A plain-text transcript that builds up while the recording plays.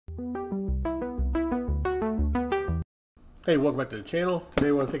Hey, welcome back to the channel. Today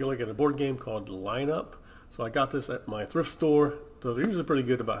we want to take a look at a board game called LineUP. So I got this at my thrift store. So they're usually pretty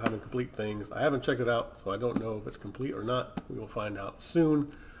good about how to complete things. I haven't checked it out, so I don't know if it's complete or not. We will find out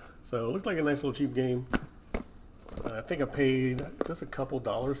soon. So it looked like a nice little cheap game. I think I paid just a couple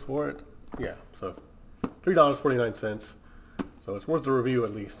dollars for it. Yeah, so $3.49. So it's worth the review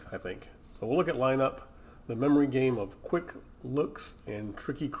at least, I think. So we'll look at LineUP, the memory game of quick looks and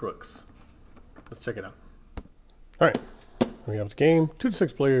tricky crooks. Let's check it out. All right. We have the game, 2 to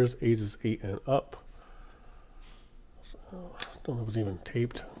 6 players, ages 8 and up. So, don't know if it's even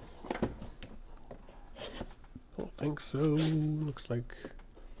taped. Don't think so. Looks like.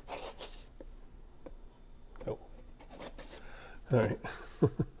 Oh. All right.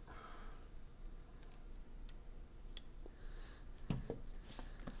 Let's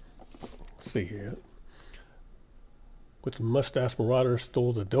see here. Which mustache marauder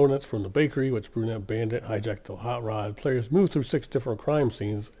stole the donuts from the bakery? Which brunette bandit hijacked the hot rod? Players move through 6 different crime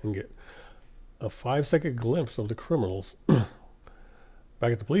scenes and get a 5-second glimpse of the criminals.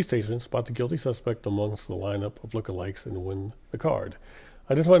 Back at the police station, spot the guilty suspect amongst the lineup of lookalikes and win the card.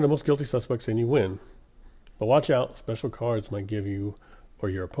 Identify the most guilty suspects and you win. But watch out, special cards might give you or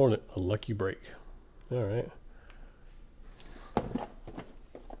your opponent a lucky break. All right.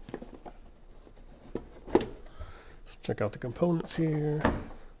 Check out the components here.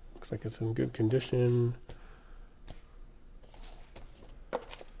 Looks like it's in good condition.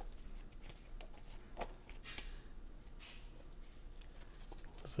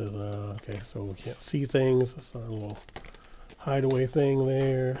 This is okay, so we can't see things. That's our little hideaway thing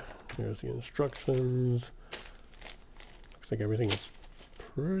there. There's the instructions. Looks like everything is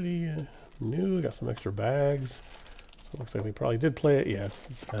pretty new. Got some extra bags. So it looks like we probably did play it. Yeah,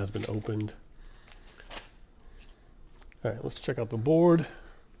 it has been opened. All right, let's check out the board.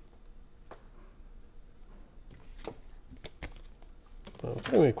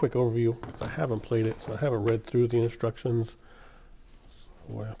 Anyway, a quick overview, because I haven't played it, so I haven't read through the instructions.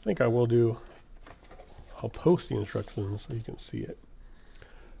 So what I think I will do, I'll post the instructions so you can see it.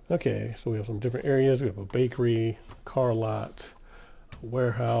 Okay, so we have some different areas. We have a bakery, car lot, a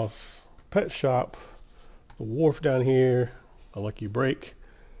warehouse, pet shop, the wharf down here, a lucky break,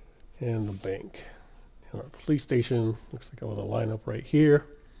 and the bank. And our police station looks like I want to line up right here.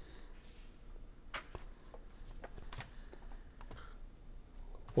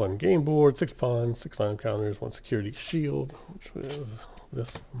 One game board, 6 pawns, 6 line counters, 1 security shield, which is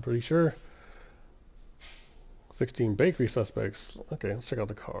this, I'm pretty sure. 16 bakery suspects. Okay, let's check out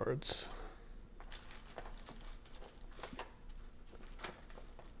the cards.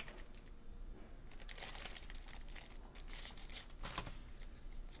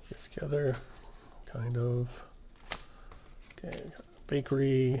 Get together. Kind of. Okay,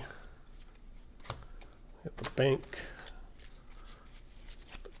 bakery, the bank,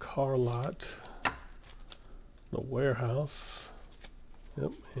 the car lot, the warehouse,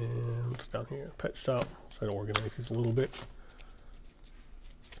 yep, and what's down here? Pet shop. Try to organize these a little bit.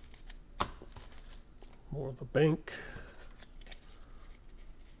 More of the bank,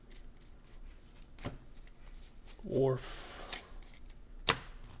 wharf.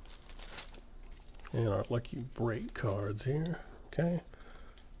 And our lucky break cards here. Okay.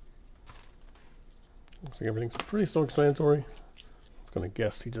 Looks like everything's pretty self-explanatory. I'm gonna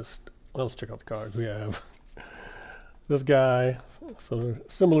guess he just. Well, let's check out the cards. We have this guy. So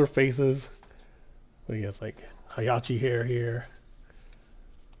similar faces, but he has like Hayachi hair here.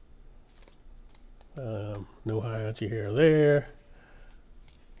 No Hayachi hair there.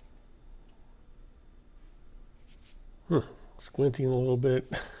 Squinting a little bit.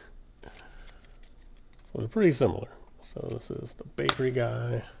 So they're pretty similar. So this is the bakery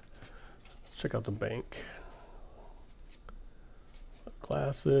guy. Let's check out the bank.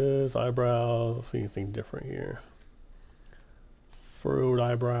 Glasses, eyebrows. Let's see anything different here. Furrowed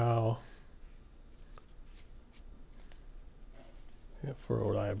eyebrow. Yeah,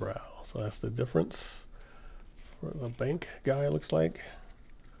 furrowed eyebrow. So that's the difference for the bank guy, looks like.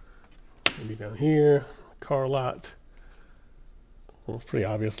 Maybe down here, car lot. Well, it's pretty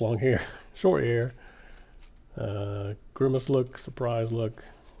obvious, long hair, short hair. Grimace look, surprise look,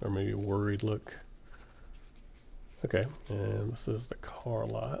 or maybe worried look. Okay, and this is the car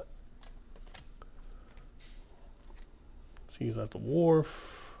lot. She's at the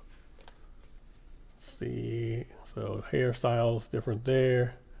wharf. Let's see, so hairstyles different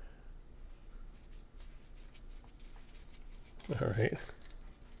there. All right,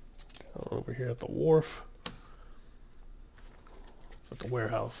 over here at the wharf. It's at the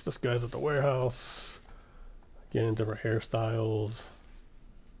warehouse. This guy's at the warehouse. Again, different hairstyles.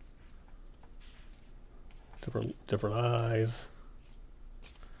 different eyes.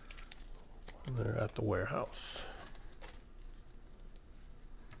 And they're at the warehouse.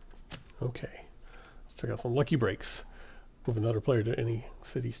 Okay, let's check out some lucky breaks. Move another player to any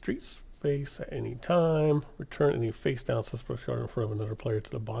city street space at any time. Return any face down suspect card in front of another player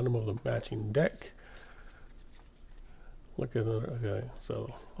to the bottom of the matching deck. Look at another, okay,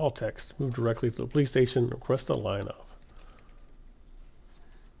 so all text. Move directly to the police station, request a lineup.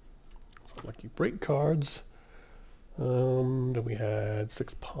 So lucky break cards. Then we had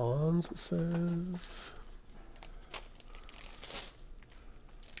 6 pawns, it says.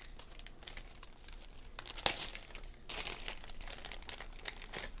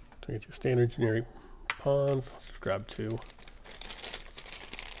 To get your standard generic pawns, let's grab 2.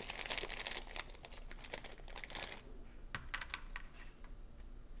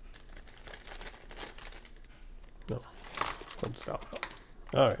 No, stop.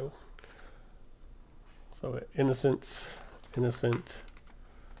 All right. So innocent.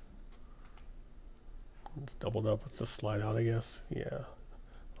 It's doubled up. Let's just slide out, I guess. Yeah.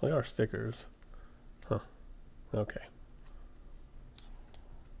 Well, they are stickers. Huh. Okay.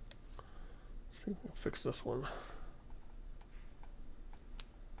 Let's see if we can fix this one.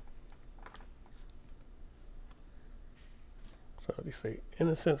 So they say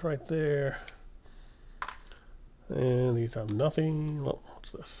innocent right there. And these have nothing. Well,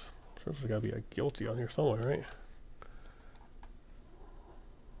 what's this? Sure, there's got to be a guilty on here somewhere, right?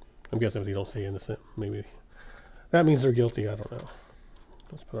 I'm guessing if they don't say innocent, maybe that means they're guilty. I don't know.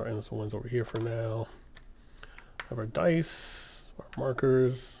 Let's put our innocent ones over here for now. Have our dice, our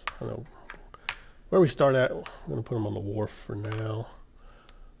markers. I don't know where we start at. I'm going to put them on the wharf for now.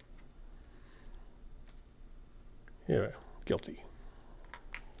 Yeah, guilty.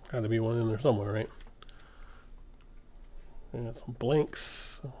 Had to be one in there somewhere, right? And some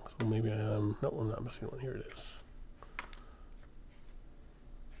blanks. So maybe no, I'm not missing one. Here it is.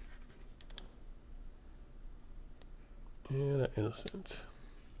 And innocent.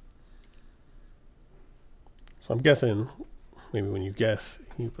 So I'm guessing maybe when you guess,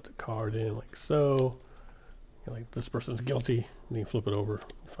 you put the card in like so. You're like, this person's guilty. And then you flip it over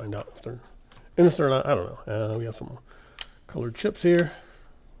and find out if they're innocent or not. I don't know. We have some colored chips here.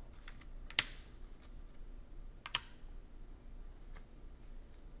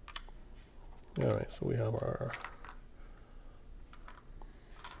 All right, so we have our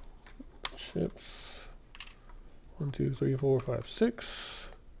chips. 1, 2, 3, 4, 5, 6.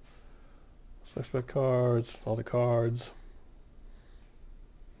 Suspect cards, all the cards.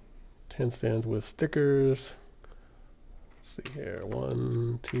 10 stands with stickers. Let's see here.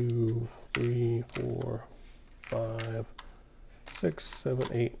 1, 2, 3, 4, 5, 6, 7,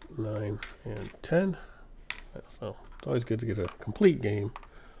 8, 9, and 10. So it's always good to get a complete game.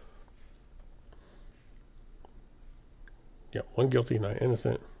 Yep, 1 guilty, 9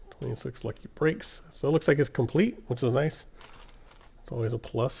 innocent, 26 lucky breaks. So it looks like it's complete, which is nice. It's always a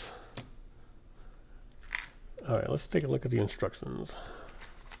plus. All right, let's take a look at the instructions.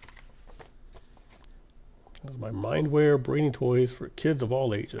 This is my Mindware breeding toys for kids of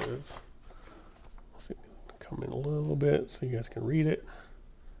all ages. Let's see, come in a little bit so you guys can read it.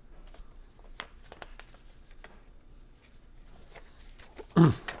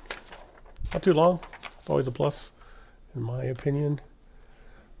 Not too long. It's always a plus, in my opinion.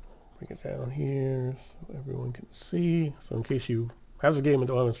 Bring it down here so everyone can see. So in case you have the game and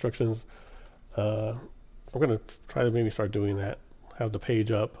don't have instructions, I'm going to try to maybe start doing that. Have the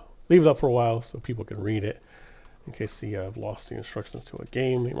page up, leave it up for a while so people can read it. In case you have lost the instructions to a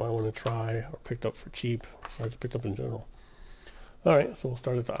game you might want to try, or picked up for cheap, or just picked up in general. All right, so we'll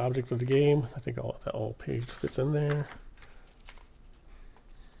start at the object of the game. I think that whole page fits in there.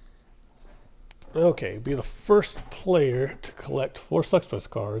 Okay, be the first player to collect 4 suspects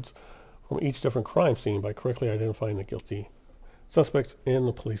cards from each different crime scene by correctly identifying the guilty suspects in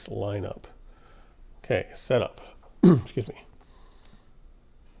the police lineup. Okay, setup. Excuse me.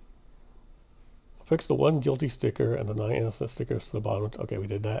 Fix the 1 guilty sticker and the 9 innocent stickers to the bottom. Okay, we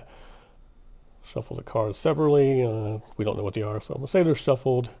did that. Shuffle the cards separately. We don't know what they are, so I'm going to say they're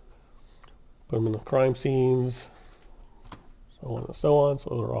shuffled. Put them in the crime scenes. So on and so on. So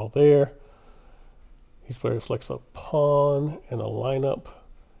they're all there. Each player selects a pawn and a lineup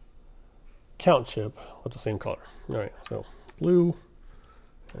count chip with the same color. All right, so blue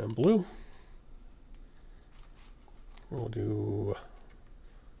and blue. We'll do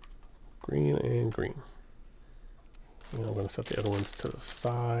green and green. And I'm going to set the other ones to the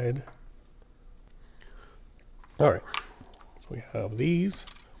side. All right, so we have these.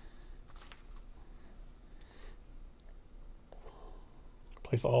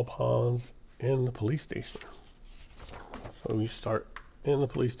 Place all pawns in the police station. So you start in the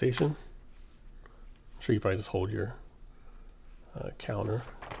police station. I'm sure you probably just hold your counter.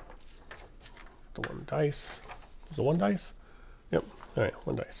 The one dice. Is it one dice? Yep. All right,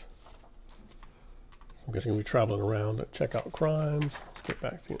 one dice. So I'm guessing we'll be traveling around to check out crimes. Let's get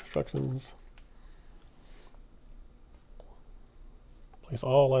back to the instructions. Place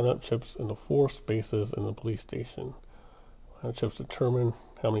all lineup chips in the 4 spaces in the police station. Lineup chips determine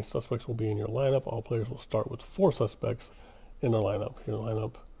how many suspects will be in your lineup. All players will start with 4 suspects in their lineup. Your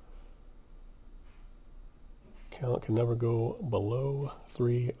lineup count can never go below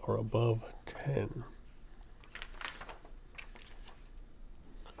 3 or above 10.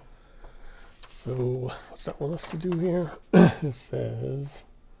 So what's that want us to do here? It says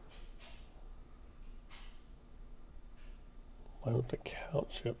line up the count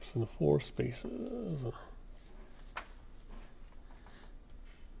chips in the 4 spaces.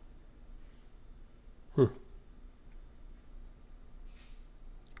 The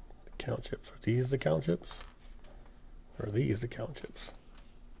count chips. Are these the count chips? Or are these the count chips?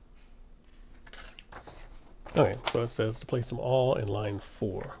 Okay, so it says to place them all in line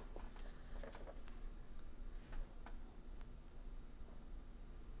 4.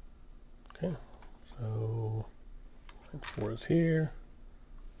 Okay, so line 4 is here.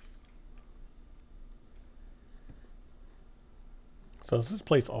 So does this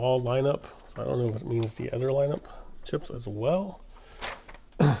place all lineup? So I don't know if it means the other lineup chips as well.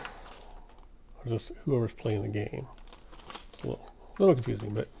 Or just whoever's playing the game. It's a little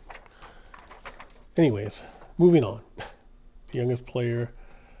confusing, but anyways, moving on. The youngest player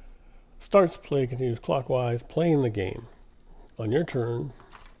starts play, continues clockwise, playing the game. On your turn,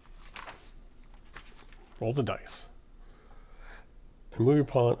 roll the dice. And move your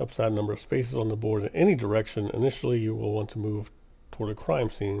pawn up to that number of spaces on the board in any direction. Initially, you will want to move toward a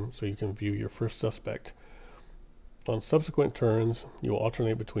crime scene so you can view your first suspect. On subsequent turns, you will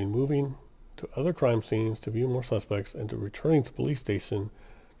alternate between moving to other crime scenes to view more suspects and to returning to the police station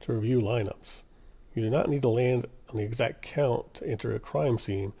to review lineups. You do not need to land on the exact count to enter a crime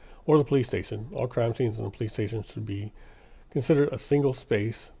scene or the police station. All crime scenes in the police station should be considered a single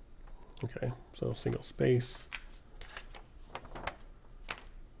space. Okay, so single space.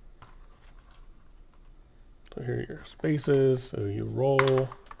 So here are your spaces. So you roll, get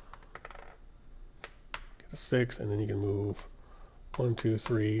a 6, and then you can move 1, 2,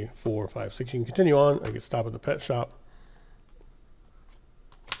 3, 4, 5, 6. You can continue on. I can stop at the pet shop.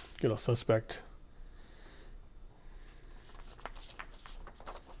 Get a suspect.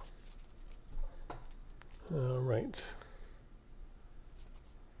 All right.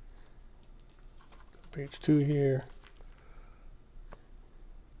 Page 2 here.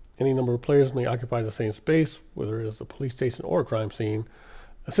 Any number of players may occupy the same space, whether it is a police station or a crime scene,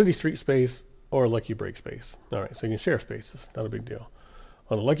 a city street space, or a lucky break space. All right, so you can share spaces, not a big deal.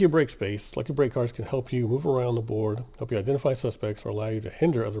 On a lucky break space, lucky break cards can help you move around the board, help you identify suspects, or allow you to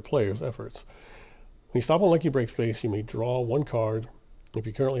hinder other players' efforts. When you stop on lucky break space, you may draw 1 card if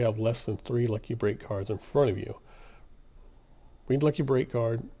you currently have less than 3 lucky break cards in front of you. Read lucky break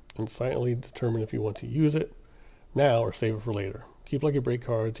card and silently determine if you want to use it now or save it for later. Keep lucky break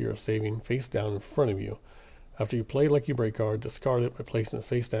cards you are saving face down in front of you. After you play lucky break card, discard it by placing it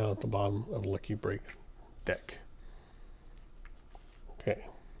face down at the bottom of the lucky break deck. Okay,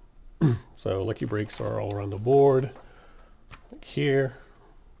 so lucky breaks are all around the board, like here.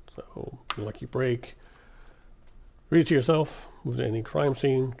 So lucky break. Read it to yourself, move to any crime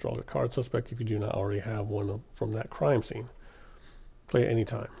scene, draw the card suspect if you do not already have one from that crime scene. Play it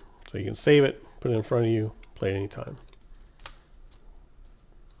anytime. So you can save it, put it in front of you, play it anytime.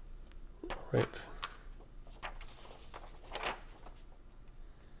 Right.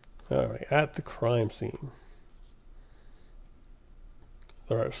 All right, at the crime scene.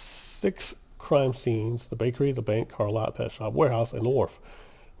 There are 6 crime scenes: the bakery, the bank, car lot, pet shop, warehouse, and the wharf.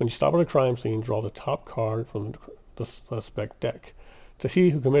 When you stop at a crime scene, draw the top card from the suspect deck to see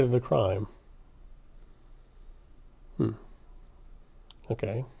who committed the crime.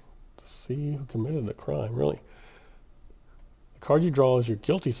 Okay, to see who committed the crime, really. The card you draw is your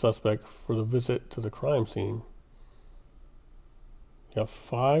guilty suspect for the visit to the crime scene. You have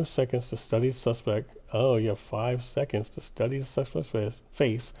 5 seconds to study the suspect. Oh, you have 5 seconds to study the suspect's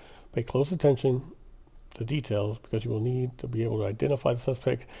face. Pay close attention to details because you will need to be able to identify the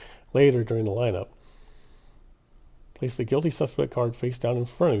suspect later during the lineup. Place the guilty suspect card face down in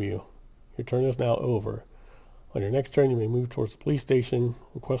front of you. Your turn is now over. On your next turn, you may move towards the police station,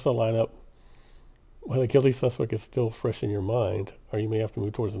 request a lineup while the guilty suspect is still fresh in your mind, or you may have to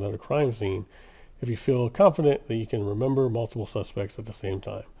move towards another crime scene if you feel confident that you can remember multiple suspects at the same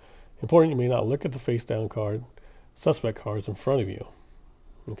time. Important, you may not look at the face down card, suspect cards in front of you.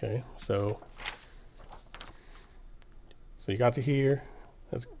 Okay, so you got to here.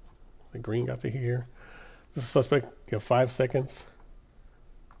 That's the green got to here. This is suspect. You have 5 seconds.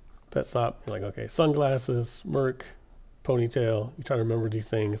 Pet stop. You're like, okay, sunglasses, smirk, ponytail. You try to remember these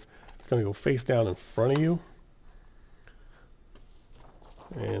things. It's going to go face down in front of you.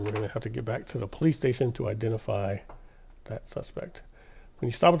 And we're going to have to get back to the police station to identify that suspect. When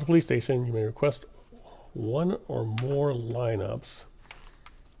you stop at the police station, you may request one or more lineups.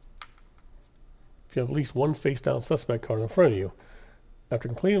 If you have at least one face-down suspect card in front of you. After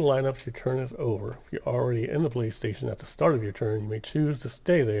completing lineups, your turn is over. If you're already in the police station at the start of your turn, you may choose to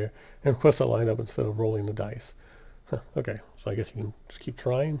stay there and request a lineup instead of rolling the dice. Okay, so I guess you can just keep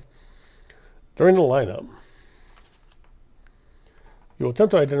trying. During the lineup, you will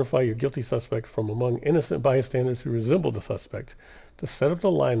attempt to identify your guilty suspect from among innocent bystanders who resemble the suspect. To set up the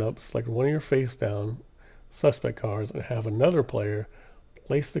lineup, select one of your face-down suspect cards and have another player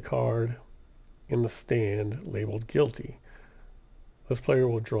place the card in the stand labeled guilty. This player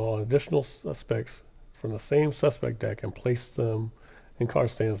will draw additional suspects from the same suspect deck and place them in card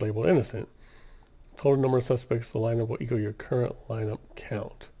stands labeled innocent. The total number of suspects in the lineup will equal your current lineup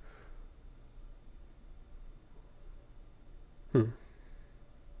count.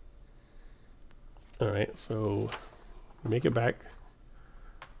 Alright, so make it back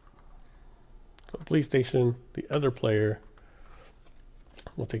to the police station. The other player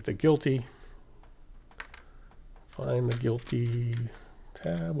will take the guilty, find the guilty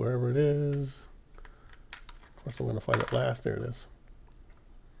tab wherever it is. Of course, I'm going to find it last. There it is.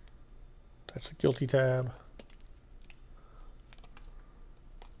 Touch the guilty tab.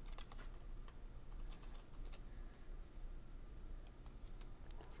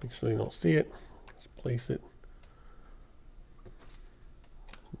 Make sure you don't see it. Just place it.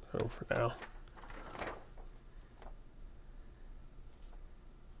 Oh, for now.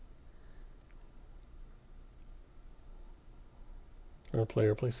 Our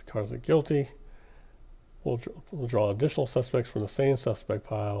player places the cards at guilty. We'll draw additional suspects from the same suspect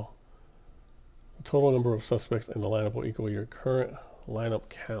pile. The total number of suspects in the lineup will equal your current lineup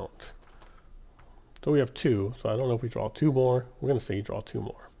count. So we have 2, so I don't know if we draw 2 more. We're going to say you draw 2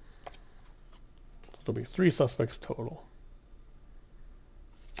 more. So there'll be 3 suspects total.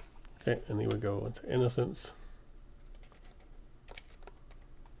 Okay, and then we go into innocence.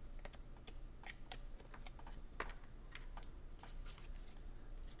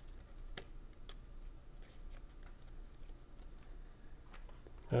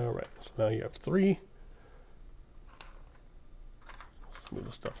 Alright, so now you have 3. Let's move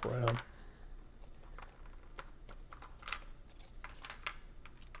the stuff around.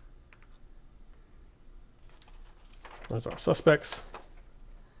 Those are our suspects.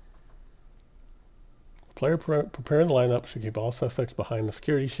 Player preparing the lineup should keep all suspects behind the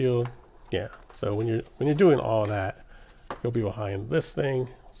security shield. Yeah, so when you're doing all that, you'll be behind this thing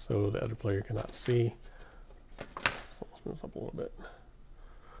so the other player cannot see. So let's move up a little bit.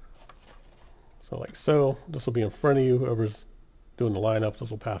 So like so, this will be in front of you. Whoever's doing the lineup, this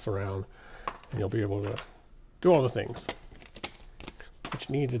will pass around, and you'll be able to do all the things that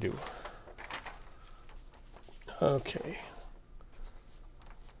you need to do. Okay.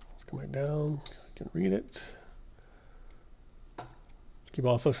 Let's come back down. I can read it. Keep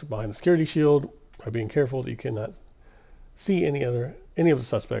all suspects behind the security shield by being careful that you cannot see any of the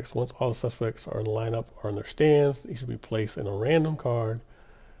suspects. Once all the suspects are in the lineup or in their stands, they should be placed in a random card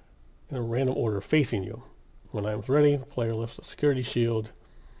in a random order facing you. When I am ready, the player lifts the security shield.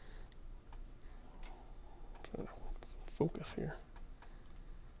 Focus here.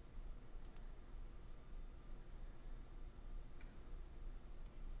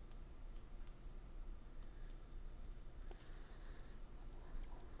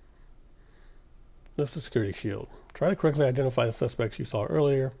 Lifts the security shield. Try to correctly identify the suspects you saw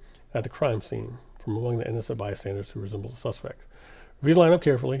earlier at the crime scene from among the innocent bystanders who resemble the suspect. Review the lineup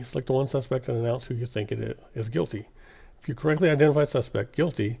carefully, select the one suspect and announce who you think it is guilty. If you correctly identify suspect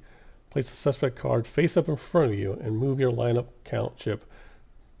guilty, place the suspect card face up in front of you and move your lineup count chip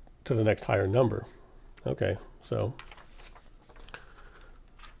to the next higher number. Okay, so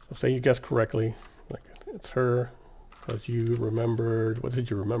say you guessed correctly, like it's her, because you remembered, what did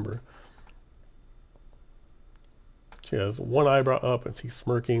you remember? She has one eyebrow up and she's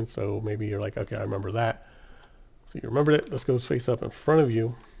smirking, so maybe you're like, okay, I remember that. So you remembered it. This goes face up in front of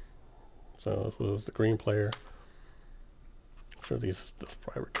you. So this was the green player. I'm sure this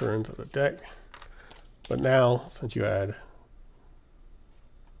probably return to the deck. But now, since you add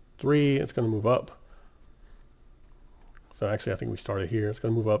 3, it's going to move up. So actually I think we started here. It's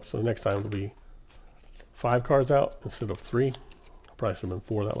going to move up. So the next time it'll be 5 cards out instead of 3. Probably should have been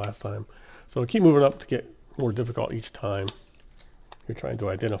 4 that last time. So keep moving up to get more difficult each time you're trying to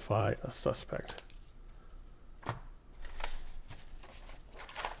identify a suspect.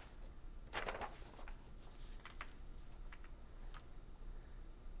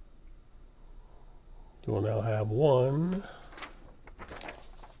 You will now have 1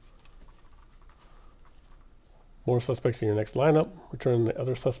 more suspects in your next lineup. Return the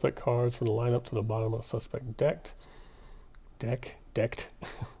other suspect cards from the lineup to the bottom of the suspect decked. Decked.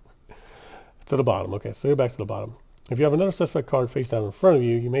 To the bottom. Okay, so you're back to the bottom. If you have another suspect card face down in front of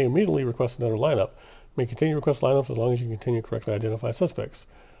you, you may immediately request another lineup. You may continue to request lineups as long as you continue to correctly identify suspects.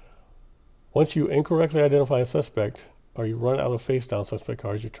 Once you incorrectly identify a suspect, or you run out of face down suspect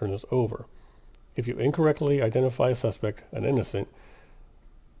cards, your turn is over. If you incorrectly identify a suspect, an innocent,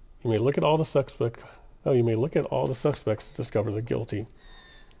 you may look at all the suspects to discover the guilty.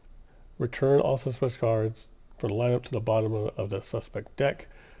 Return all suspect cards from the lineup to the bottom of the suspect deck.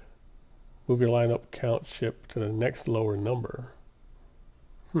 Move your lineup count ship to the next lower number.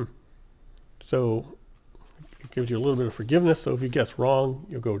 So it gives you a little bit of forgiveness. So if you guess wrong,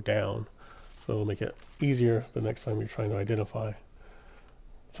 you'll go down. So it'll make it easier the next time you're trying to identify,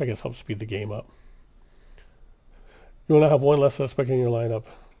 which I guess helps speed the game up. You will now have 1 less suspect in your lineup.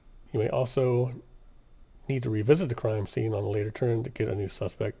 You may also need to revisit the crime scene on a later turn to get a new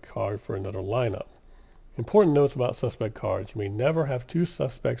suspect card for another lineup. Important notes about suspect cards. You may never have 2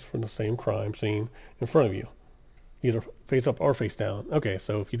 suspects from the same crime scene in front of you, either face up or face down. Okay,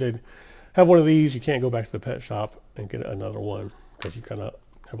 so if you did have one of these, you can't go back to the pet shop and get another one because you kind of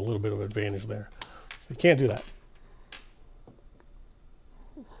have a little bit of advantage there. So you can't do that.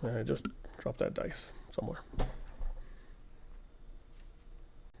 I just dropped that dice somewhere.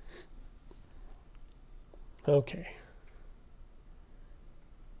 Okay.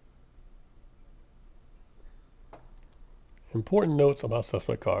 Important notes about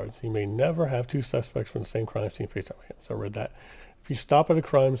suspect cards. You may never have 2 suspects from the same crime scene face up. So I read that. If you stop at a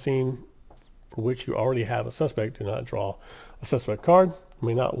crime scene for which you already have a suspect, do not draw a suspect card. You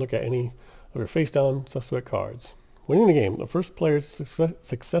may not look at any of your face down suspect cards. Winning the game, the first player to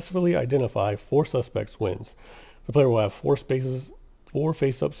successfully identify 4 suspects wins. The player will have 4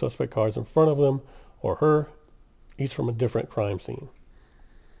 face up suspect cards in front of them or her, each from a different crime scene.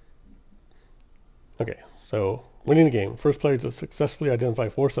 Okay, so winning the game. First player to successfully identify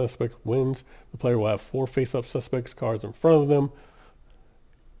 4 suspects wins. The player will have 4 face-up suspects cards in front of them,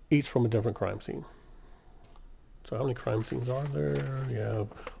 each from a different crime scene. So how many crime scenes are there? You have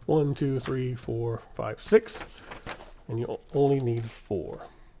 1, 2, 3, 4, 5, 6, and you only need 4.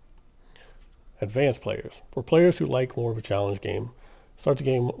 Advanced players. For players who like more of a challenge game, start the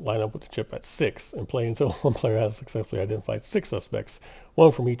game lineup with the chip at 6 and play until one player has successfully identified 6 suspects,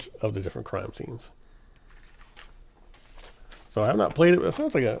 1 from each of the different crime scenes. So I have not played it, but it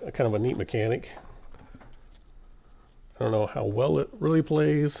sounds like a kind of a neat mechanic. I don't know how well it really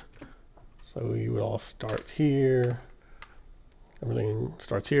plays. So you would all start here. Everything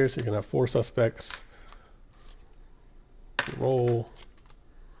starts here, so you can have 4 suspects. Roll.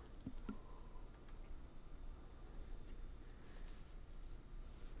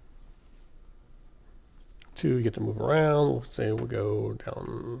 Two, you get to move around. We'll say we'll go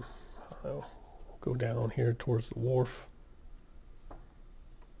down, I don't know, we'll go down here towards the wharf.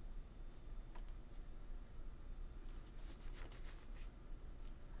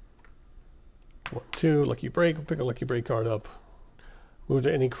 One, two, lucky break. We'll pick a lucky break card up. Move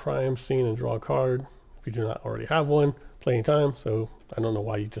to any crime scene and draw a card. If you do not already have one, play any time. So I don't know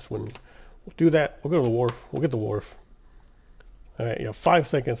why you just wouldn't. We'll do that. We'll go to the wharf. We'll get the wharf. All right, you have 5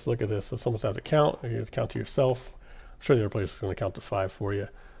 seconds to look at this. So someone's have to count. Or you have to count to yourself. I'm sure the other place is going to count to 5 for you.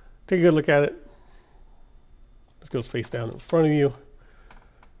 Take a good look at it. This goes face down in front of you.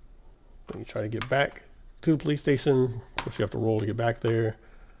 When you try to get back to the police station, which you have to roll to get back there.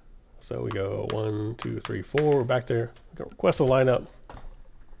 So we go 1, 2, 3, 4. We're back there. We go request a lineup.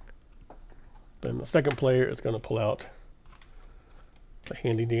 Then the second player is going to pull out the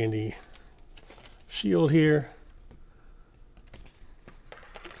handy dandy shield here.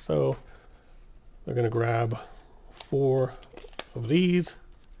 So they're going to grab 4 of these.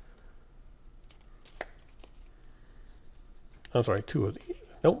 I'm sorry, 2 of these.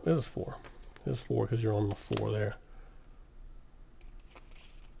 Nope, it is 4. It is 4 because you're on the 4 there.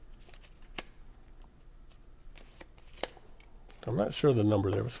 I'm not sure the number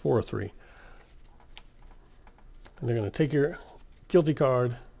there was 4 or 3. And they're going to take your guilty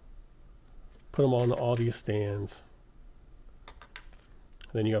card, put them on all these stands,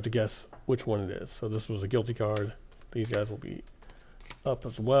 and then you have to guess which one it is. So this was a guilty card. These guys will be up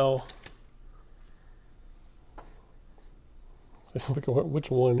as well. Look at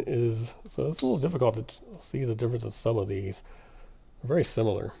which one is, so it's a little difficult to see the difference in some of these. They're very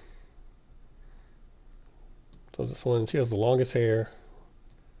similar. So this one, she has the longest hair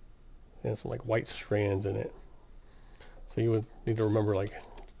and some like white strands in it. So you would need to remember like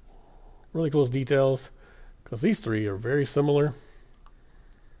really close details because these three are very similar.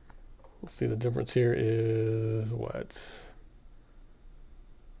 Let's see, the difference here is what?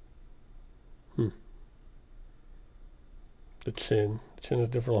 The chin. The chin is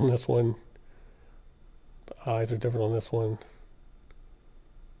different on this one. The eyes are different on this one.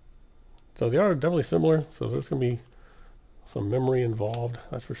 So they are definitely similar. So there's going to be some memory involved,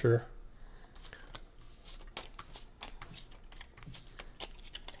 that's for sure.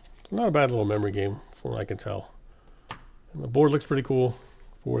 Not a bad little memory game, from what I can tell. And the board looks pretty cool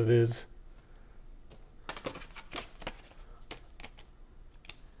for what it is.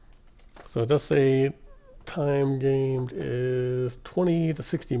 So it does say time gamed is 20 to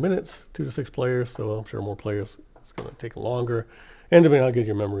 60 minutes, 2 to 6 players, so I'm sure more players it's going to take longer. And depending on how good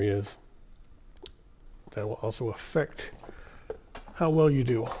your memory is, that will also affect how well you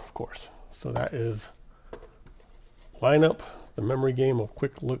do, of course. So that is LineUP, the memory game of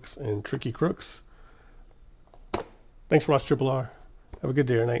quick looks and tricky crooks. Thanks for watching Triple R. Have a good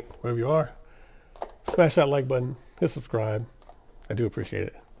day or night, wherever you are. Smash that like button, hit subscribe. I do appreciate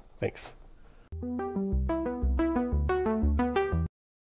it. Thanks.